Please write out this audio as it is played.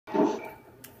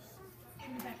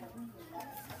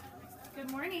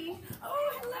Good morning. Oh,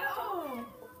 hello.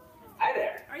 Hi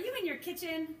there. Are you in your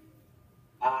kitchen?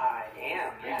 I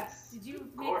am, yes. Did you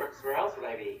Of course, where else would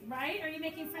I be? Right? Are you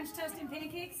making French toast and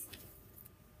pancakes?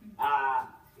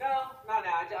 No, not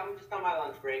now. I'm just on my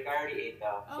lunch break. I already ate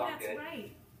though, so I'm that's good.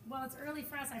 Right. Well, it's early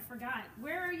for us. I forgot.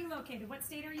 Where are you located? What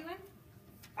state are you in?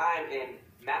 I'm in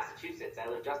Massachusetts. I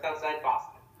live just outside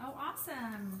Boston. Oh,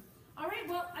 awesome. All right,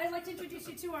 well, I'd like to introduce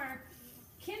you to our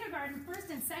kindergarten, first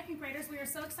and second graders. We are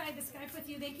so excited to Skype with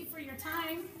you. Thank you for your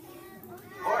time. Of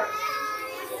course.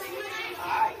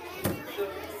 Hi. So,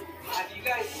 have you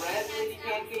guys read Lady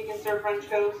Pancake and Sir French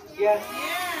Toast yet?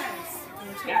 Yes.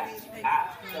 Yes.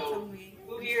 So,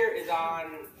 who here is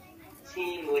on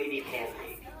Team Lady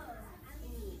Pancake?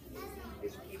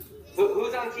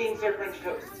 Who's on Team Sir French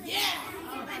Toast? Yeah.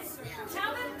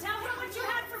 Tell them what you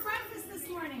had for breakfast this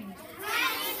morning.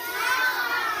 Hey.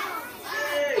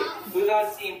 Who's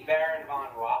on Team Baron Von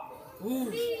Waffle?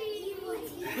 Ooh. So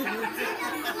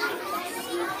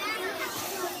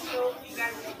you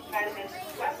guys kind of answered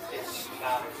the question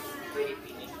about Lady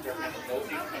Pancake and Sir French Toast.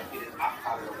 You can do this hot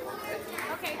powder a little bit.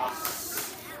 Okay.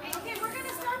 Okay, we're going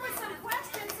to start with some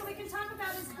questions so we can talk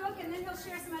about his book, and then he'll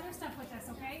share some other stuff with us,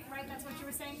 okay? Right, that's what you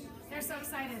were saying? They're so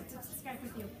excited to Skype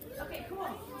with you. Okay, cool.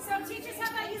 So teachers,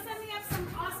 how about you send me up some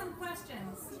awesome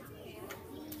questions?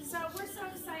 So we're so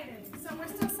excited. So we're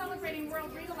still celebrating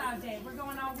World Read Aloud Day. We're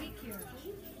going all week here.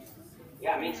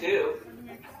 Yeah, me too.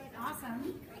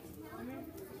 Awesome.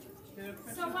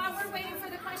 So while we're waiting for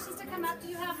the questions to come up, do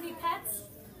you have any pets?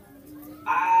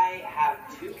 I have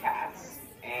 2 cats,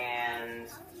 and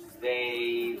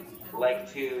they like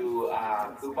to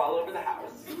poop all over the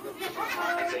house. That's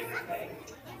my favorite thing.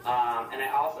 And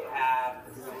I also have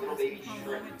some little baby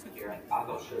shrimp here. I'll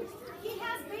go show you. He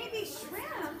has baby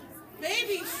shrimp.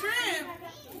 Baby shrimp.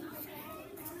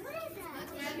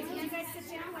 Can you guys sit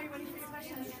down while you're waiting for your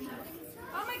questions?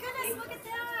 Oh my goodness, look at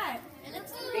that.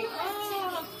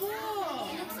 Oh, cool.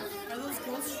 Are those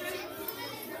ghost shrimp?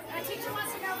 Our teacher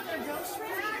wants to know if they're ghost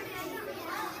shrimp.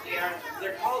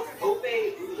 They're called Ope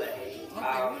Ule.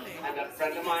 And a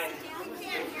friend of mine,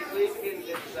 they live in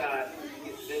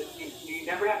this, you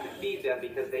never have to feed them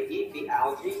because they eat the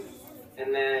algae,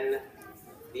 and then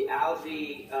the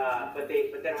algae, but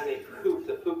then when they poop,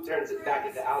 the poop turns it back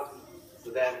into algae. So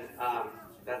then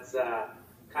that's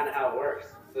kind of how it works.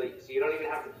 So you don't even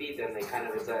have to feed them. They kind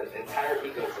of, it's an entire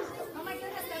ecosystem. Oh my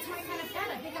goodness, that's my kind of pet.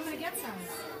 I think I'm going to get some.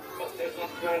 But there's one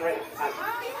going right behind.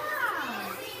 Oh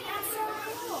yeah, that's so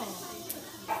cool.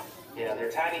 Yeah,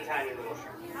 they're tiny, tiny little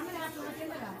shrimp. I'm going to have to look into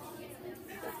that.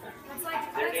 That's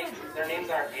like, Their names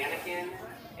are Anakin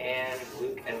and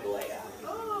Luke and Leia.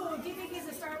 Oh, do you think he's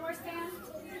a Star Wars fan?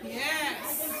 I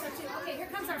Yes. think so too. Okay, here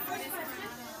comes our first question.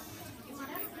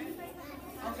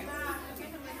 Okay.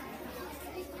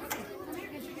 Come here,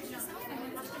 introduce yourself and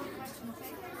then ask me a question,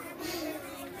 okay?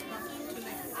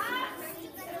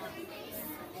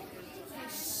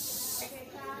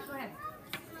 Go ahead.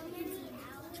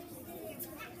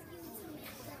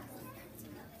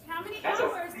 How many That's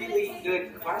hours a did it really take?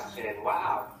 good question.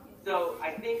 Wow. So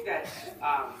I think that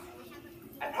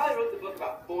I probably wrote the book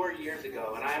about 4 years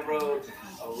ago, and I wrote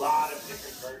a lot of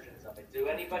different versions of it. Does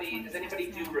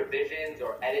anybody do revisions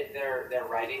or edit their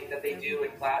writing that they do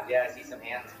in class? Yeah, I see some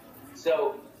hands.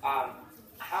 So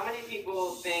how many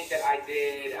people think that I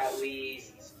did at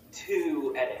least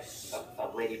 2 edits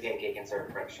of Lady Pancake and Sir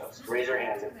French Toast? Raise your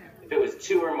hands if it was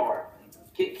 2 or more.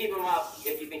 Keep them up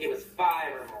if you think it was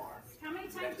 5 or more. How many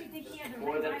times do you think he had to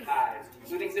More than rewrite? 5.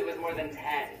 Who thinks it was more than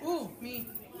 10? Ooh, me.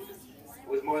 It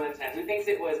was more than 10. Who thinks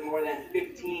it was more than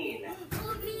 15?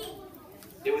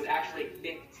 It was actually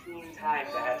 15 times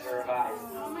I had to revise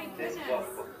this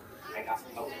book.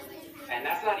 Oh, and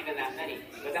that's not even that many.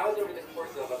 But that was over the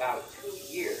course of about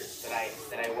 2 years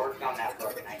that I worked on that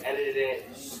book, and I edited it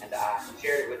and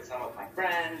shared it with some of my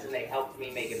friends, and they helped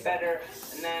me make it better.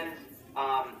 And then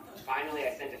finally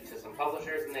I sent it to some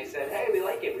publishers, and they said, "Hey, we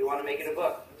like it. We want to make it a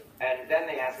book." And then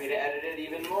they asked me to edit it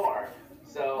even more.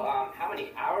 So how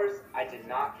many hours? I did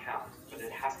not count, but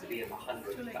it has to be in the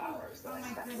hundreds of hours that I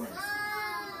spent working.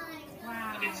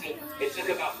 Wow. It took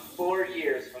about 4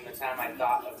 years from the time I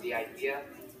thought of the idea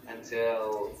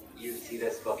until you see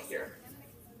this book here.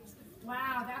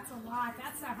 Wow, that's a lot.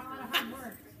 That's a lot of hard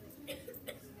work.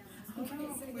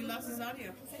 Okay, We lost his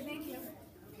audio. say thank you.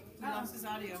 We lost his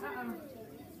audio.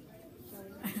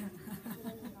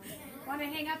 Want to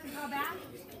hang up and call back?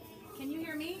 Can you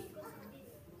hear me?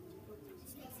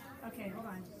 Okay, hold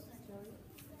on.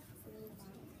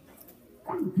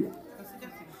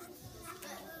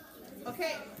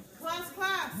 Okay,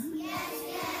 class.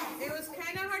 It was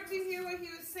kind of hard to hear what he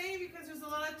was saying because there's a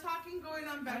lot of talking going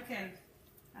on back there.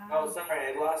 Oh,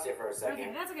 sorry, I lost you for a second.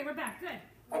 Okay, that's okay. We're back. Good.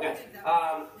 Okay.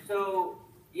 So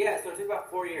it took about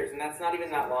 4 years, and that's not even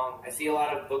that long. I see a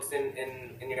lot of books in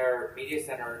your media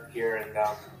center here, and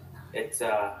it's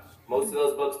most of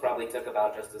those books probably took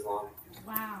about just as long.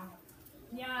 Wow.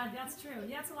 Yeah, that's true.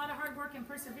 Yeah, it's a lot of hard work and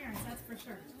perseverance, that's for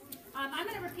sure. I'm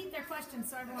going to repeat their questions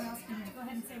so everyone else can hear. Go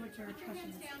ahead and say what your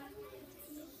question is.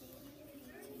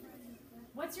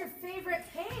 What's your favorite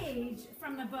page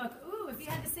from the book? Ooh, if you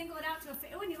had to single it out to a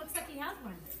favorite. Oh, and he looks like he has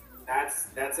one.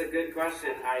 That's a good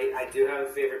question. I do have a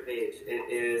favorite page. It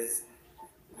is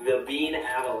the Bean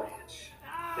Avalanche.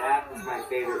 That is my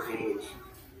favorite page.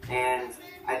 And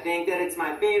I think that it's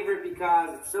my favorite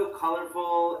because it's so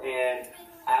colorful, and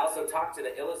I also talked to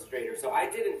the illustrator. So I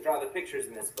didn't draw the pictures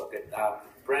in this book.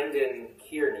 Brendan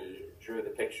Kearney drew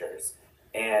the pictures.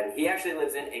 And he actually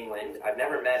lives in England. I've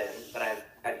never met him, but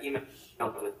I've emailed him a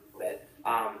little bit.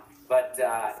 But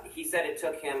he said it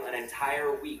took him an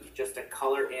entire week just to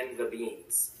color in the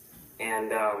beans.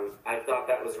 And I thought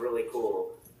that was really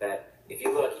cool, that if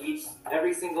you look,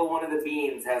 every single one of the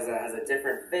beans has a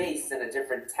different face and a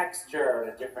different texture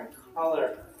and a different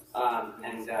color.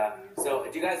 So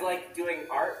do you guys like doing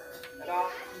art at all?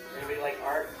 Anybody like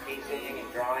art, painting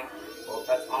and drawing? Well,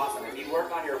 that's awesome. If you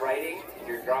work on your writing and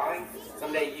your drawing,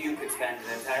 someday you could spend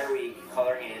an entire week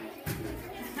coloring in.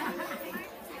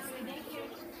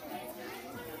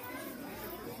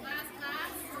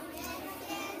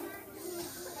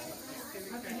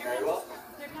 Very well.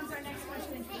 Here comes our next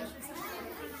question. Introduce yourself.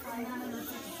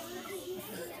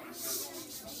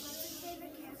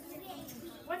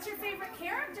 What's your favorite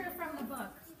character from the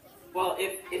book? Well,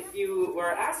 if you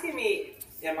were asking me,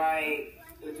 do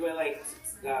I like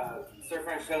Sir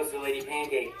French Toast or Lady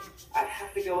Pancake, I'd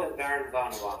have to go with Baron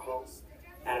Von Waffle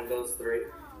out of those three.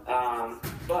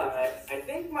 But I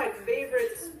think my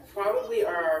favorites probably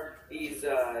are these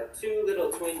two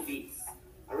little twin beets.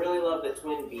 I really love the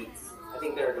twin beets. I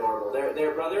think they're adorable.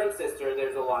 They're brother and sister.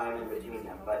 There's a line in between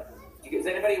them. But does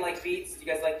anybody like beets? Do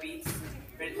you guys like beets?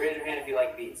 Raise your hand if you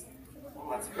like beets. Oh,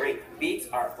 that's great. Beets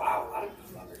are, wow, a lot of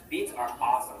beet lovers. Beets are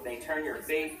awesome. They turn your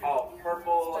face all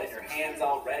purple and your hands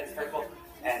all red and purple.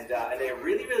 And they're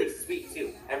really, really sweet,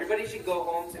 too. Everybody should go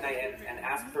home tonight and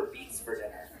ask for beets for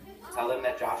dinner. Tell them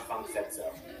that Josh Funk said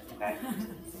so. Okay?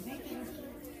 Thank you.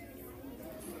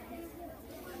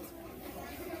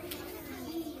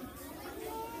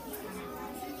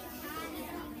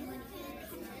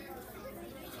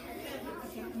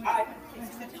 Hi.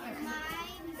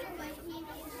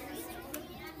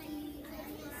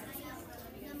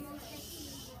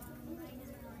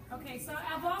 Okay, so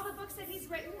of all the books that he's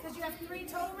written, because you have 3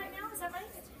 total right now, is that right?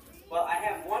 Well, I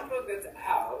have one book that's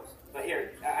out, but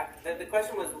here, the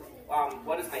question was,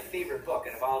 what is my favorite book?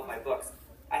 And of all of my books,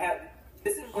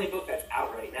 this is the only book that's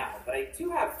out right now, but I do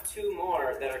have 2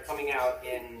 more that are coming out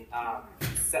in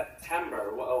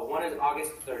September. One is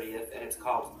August 30th, and it's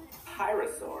called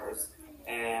Pirasaurs,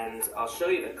 and I'll show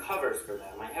you the covers for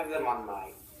them. I have them on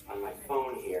my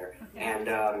phone here, okay. And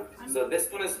so this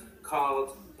one is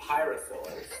called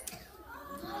Pirasaurs.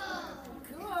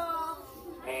 Cool.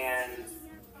 And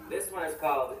this one is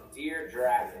called Dear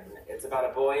Dragon. It's about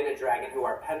a boy and a dragon who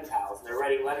are pen pals, and they're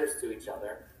writing letters to each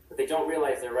other, but they don't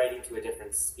realize they're writing to a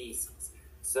different species.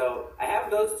 So I have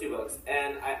those 2 books,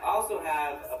 and I also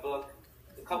have a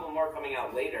couple more coming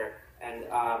out later, and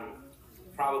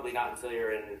probably not until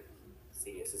you're in,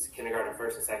 this is kindergarten,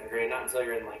 1st and 2nd grade, not until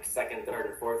you're in like 2nd,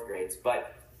 3rd, and 4th grades,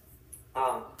 but,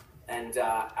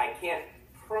 I can't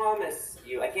promise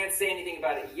you, I can't say anything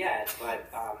about it yet, but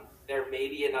there may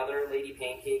be another Lady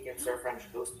Pancake and Sir French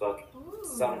Toast book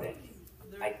someday.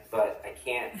 But I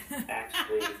can't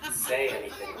actually say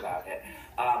anything about it.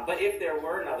 But if there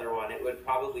were another one, it would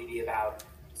probably be about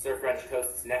Sir French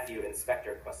Toast's nephew,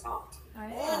 Inspector Croissant.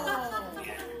 Oh.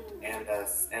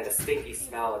 And a stinky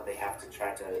smell that they have to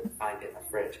try to find in the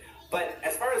fridge. But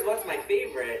as far as what's my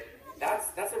favorite,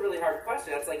 that's a really hard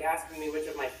question. That's like asking me which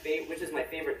is my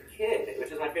favorite kid,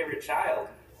 which is my favorite child,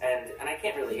 and I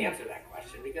can't really answer that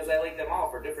question because I like them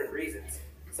all for different reasons.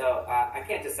 So I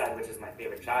can't decide which is my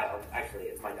favorite child. Actually,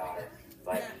 it's my daughter.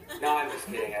 But no, I'm just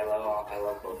kidding. I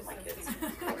love both of my kids.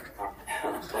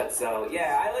 But so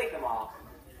yeah, I like them all.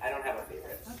 I don't have a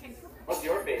favorite. Okay. Cool. What's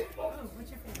your favorite book? Oh,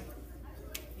 what's your favorite?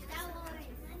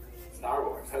 Star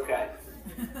Wars. Okay.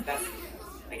 That's.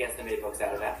 I guess they made books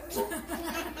out of that. Cool.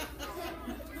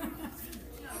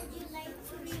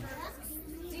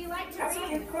 Do you like to That's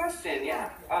read? a good question, yeah.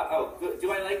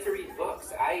 Do I like to read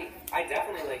books? I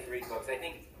definitely like to read books. I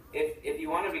think if you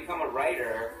want to become a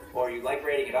writer, or you like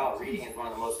writing at all, reading is one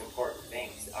of the most important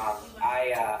things.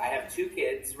 I have 2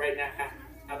 kids right now.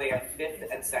 Now they are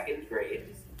 5th and 2nd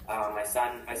grade, My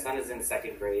son is in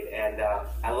second grade, and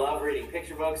I love reading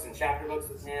picture books and chapter books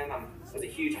with him. I was a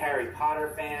huge Harry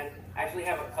Potter fan. I actually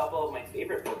have a couple of my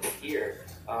favorite books here.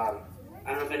 I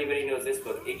don't know if anybody knows this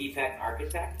book, Iggy Peck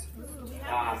Architect.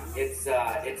 It's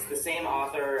the same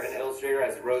author and illustrator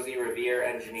as Rosie Revere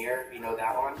Engineer, if you know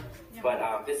that one.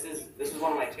 But this is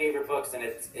one of my favorite books, and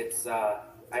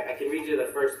I can read you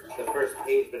the first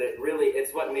page, but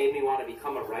it's what made me want to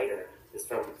become a writer, is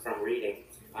from reading.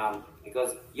 It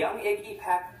goes, young Iggy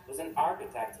Peck was an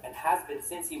architect and has been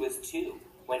since he was 2,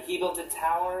 when he built a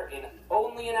tower in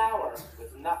only an hour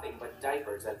with nothing but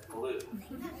diapers and glue.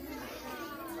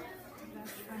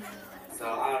 So,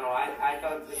 I don't know, I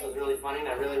thought this was really funny and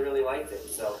I really, really liked it.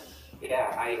 So,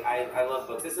 yeah, I love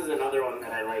books. This is another one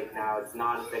that I like now. It's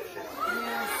nonfiction.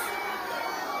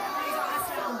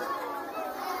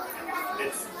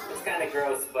 It's kind of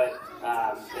gross, but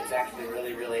it's actually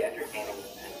really, really entertaining.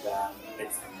 And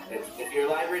if your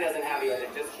library doesn't have it yet,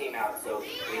 it just came out, so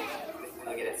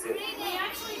I'll get it soon. We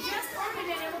actually just ordered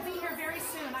it. It will be here very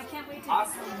soon. I can't wait to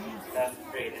Awesome. get it. Yes. That's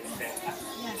great. It's fantastic.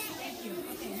 Yes, thank you.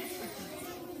 Okay, next question.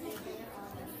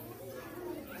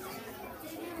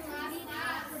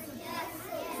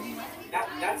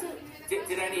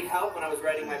 Did I need help when I was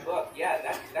writing my book?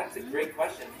 Yeah, that's a great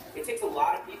question. It takes a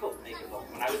lot of people to make a book.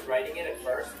 When I was writing it at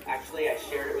first, actually I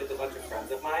shared it with a bunch of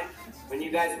friends of mine. When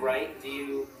you guys write, do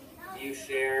you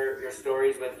share your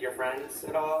stories with your friends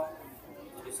at all?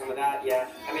 Do some of that? Yeah.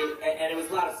 I mean, and it was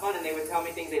a lot of fun, and they would tell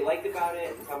me things they liked about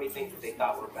it, and tell me things that they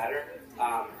thought were better,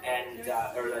 or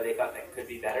that they thought that could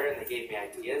be better, and they gave me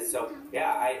ideas. So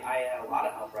yeah, I had a lot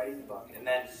of help writing the book. And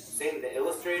then same the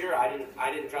illustrator, I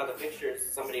didn't draw the pictures,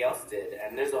 somebody else did,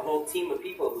 and there's a whole team of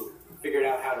people who figured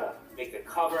out how to make the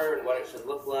cover and what it should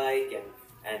look like,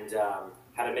 and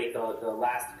how to make the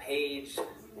last page,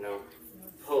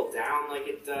 pull down like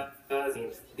it does. I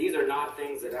mean, these are not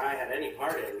things that I had any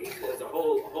part in. There's a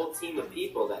whole team of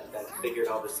people that figured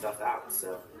all this stuff out.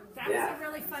 So that was a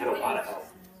really fun had a page. lot of help.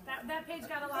 That page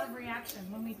got a lot of reaction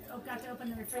when we got to open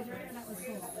the refrigerator. That was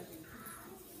cool. All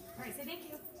right, so thank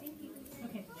you. Thank you.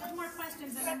 Okay, a couple more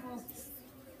questions and then we'll go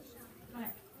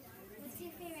ahead. What's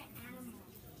your favorite animal?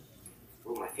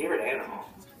 Ooh, my favorite animal.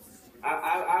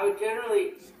 I would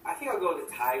generally, I think I'll go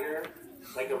with a tiger.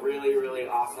 Like a really, really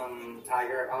awesome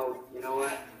tiger. Oh, you know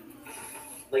what?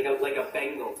 Like a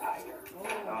Bengal tiger.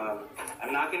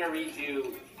 I'm not going to read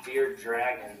you Dear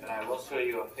Dragon, but I will show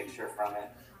you a picture from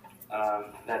it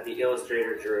that the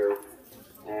illustrator drew.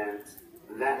 And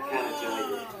that kind of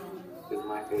tiger is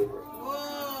my favorite.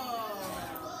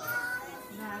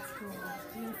 That's cool.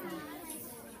 Beautiful.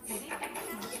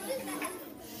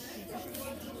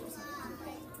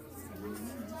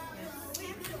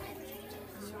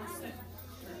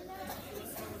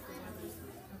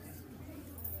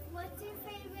 What's your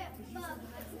favorite book?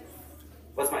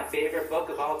 What's my favorite book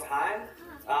of all time?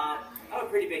 I'm a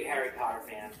pretty big Harry Potter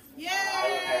fan. Yay! I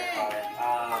love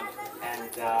Harry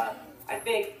Potter.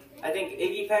 I think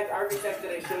Iggy Peck Architect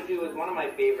that I showed you is one of my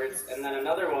favorites, and then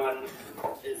another one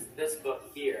is this book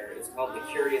here. It's called The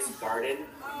Curious Garden.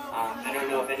 I don't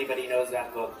know if anybody knows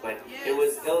that book, but it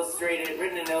was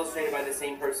written and illustrated by the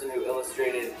same person who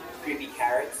illustrated Creepy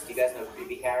Carrots. Do you guys know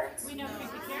Creepy Carrots? We know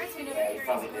Creepy Carrots. We know Yeah, The you Curious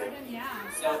probably do. Garden. Yeah.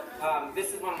 So,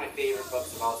 this is one of my favorite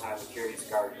books of all time, The Curious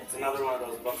Garden. It's another one of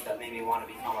those books that made me want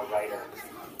to become a writer in the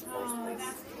first Oh, place.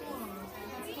 that's cool.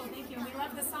 That's cool. Thank you. And we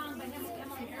love the song by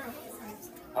Emily Arrow.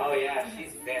 Oh yeah,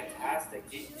 she's fantastic.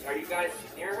 Are you guys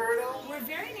near her at all? We're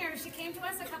very near. She came to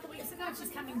us a couple weeks ago, and she's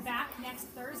coming back next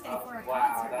Thursday for a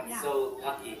Wow, concert. that's Yeah. so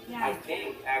lucky. Yeah. I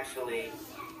think, actually,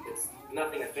 it's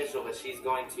nothing official, but she's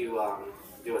going to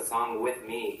do a song with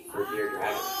me for Dear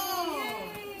Dragon. Oh,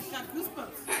 got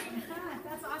goosebumps.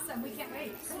 That's awesome. We can't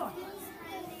wait. Cool.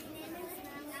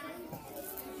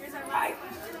 Here's our Hi. last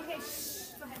question. Okay,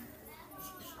 shh. Go ahead.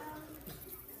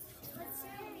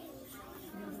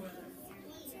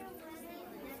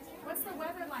 What's the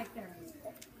weather like there?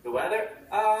 The weather?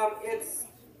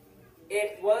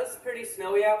 It was pretty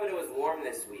snowy out, but it was warm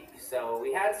this week. So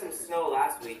we had some snow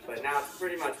last week, but now it's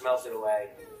pretty much melted away.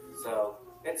 So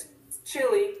it's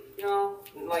chilly,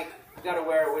 like you gotta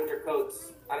wear winter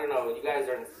coats. I don't know, you guys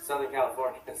are in Southern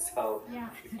California, so Yeah.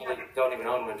 you probably don't even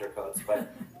own winter coats. But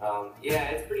yeah,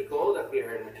 it's pretty cold up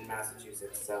here in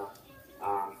Massachusetts. So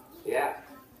yeah.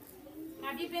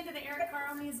 Have you been to the Eric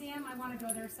Carle Museum? I want to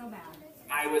go there so bad.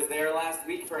 I was there last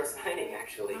week for a signing,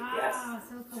 actually. Yes. Oh,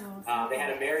 so cool. They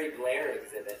had a Mary Blair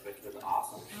exhibit, which was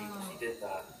awesome. She did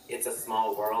the It's a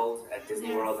Small World at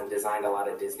Disney World and designed a lot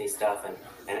of Disney stuff.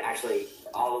 And actually,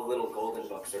 all the little golden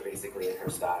books are basically in her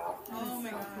style. Oh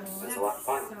my so gosh. cool. It's a lot of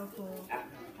fun. So cool. Yeah.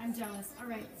 I'm jealous. All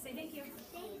right. Say thank you.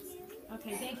 Thank you.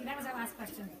 Okay, thank you. That was our last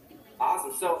question.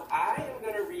 Awesome. So I am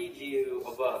going to read you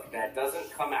a book that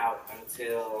doesn't come out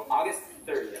until August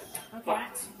 30th. Okay,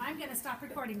 I'm going to stop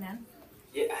recording then.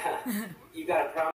 Yeah, you got a problem.